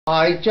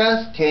I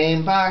just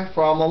came back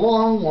from a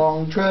long,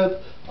 long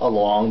trip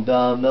along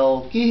the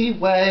Milky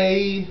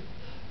Way.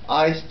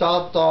 I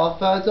stopped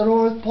off at the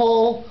North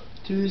Pole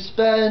to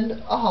spend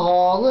a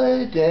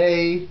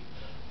holiday.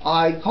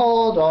 I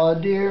called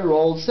on dear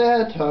old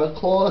Santa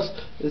Claus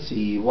to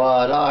see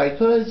what I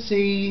could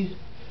see.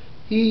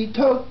 He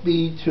took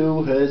me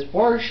to his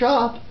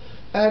workshop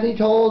and he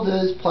told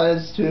his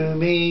plans to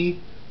me.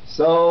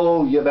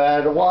 So you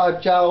better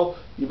watch out,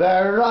 you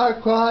better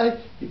not cry,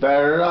 you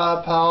better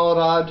not pout,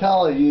 I'm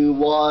telling you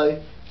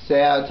why.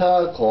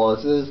 Santa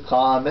Claus is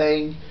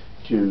coming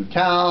to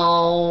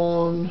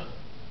town.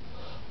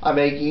 I'm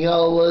making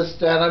a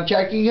list and I'm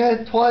checking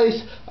it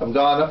twice. I'm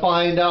gonna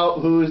find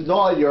out who's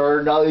naughty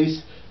or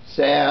nice.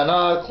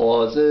 Santa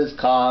Claus is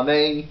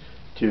coming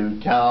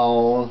to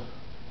town.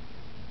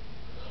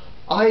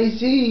 I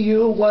see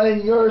you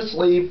when you're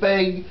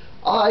sleeping.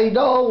 I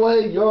know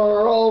when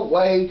you're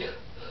awake.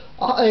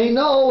 I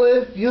know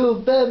if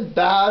you've been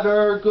bad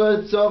or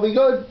good, so be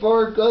good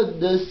for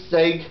goodness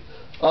sake.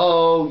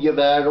 Oh, you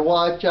better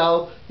watch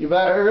out, you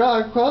better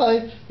not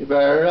cry, you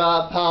better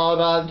not pout,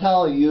 I'm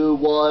telling you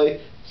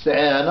why.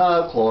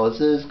 Santa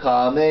Claus is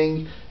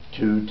coming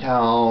to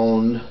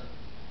town.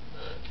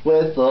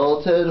 With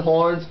little tin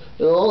horns,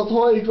 little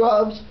toy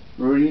drums,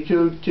 Rudy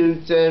Toot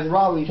Toots and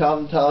Robbie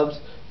Tum Tums,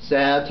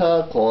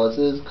 Santa Claus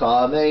is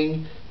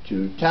coming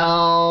to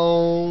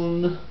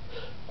town.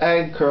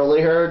 And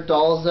curly-haired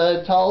dolls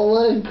that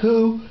tull and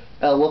coo,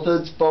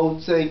 elephants,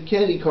 boats, and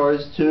kitty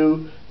cars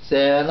too.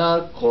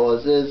 Santa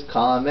Claus is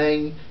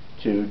coming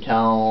to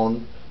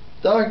town.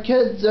 The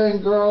kids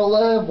and girl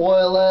and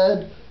boy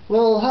lad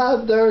will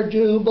have their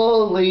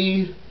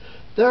jubilee.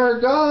 They're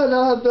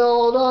gonna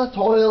build a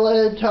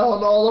toilet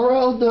town all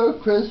around the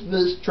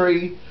Christmas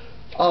tree.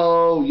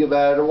 Oh, you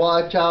better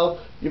watch out,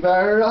 you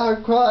better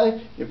not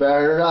cry, you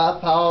better not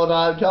pout,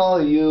 I'm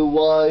telling you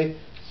why.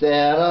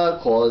 Santa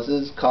Claus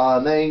is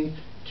coming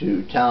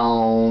to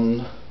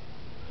town.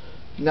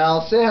 Now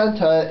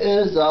Santa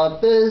is a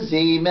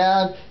busy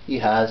man, he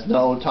has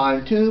no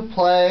time to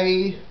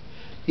play.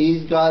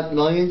 He's got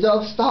millions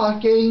of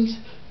stockings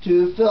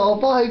to fill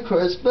by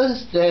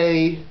Christmas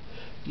Day.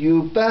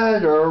 You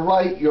better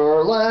write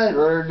your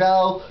letter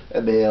now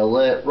and mail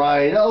it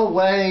right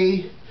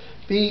away,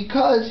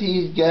 because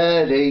he's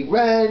getting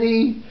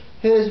ready,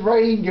 his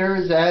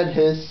reindeers and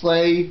his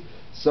sleigh.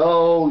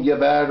 So you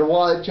better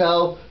watch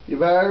out, you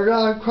better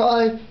not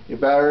cry, you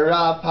better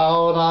not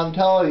pout, I'm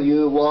telling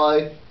you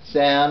why.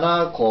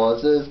 Santa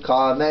Claus is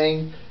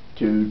coming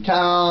to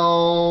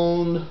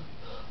town.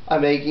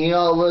 I'm making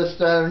a list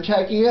and I'm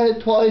checking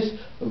it twice.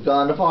 I'm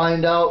gonna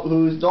find out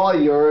who's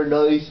naughty or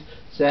nice.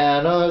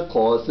 Santa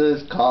Claus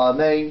is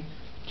coming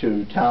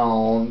to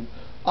town.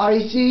 I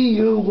see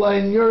you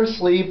when you're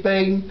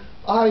sleeping.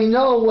 I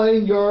know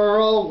when you're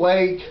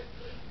awake.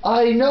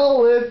 I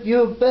know if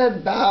you've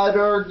been bad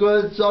or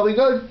good, so be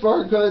good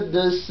for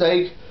goodness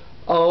sake.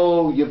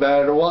 Oh, you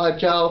better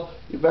watch out,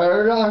 you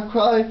better not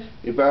cry,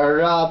 you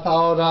better not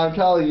pout, I'm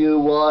telling you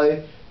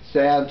why.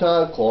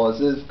 Santa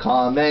Claus is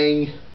coming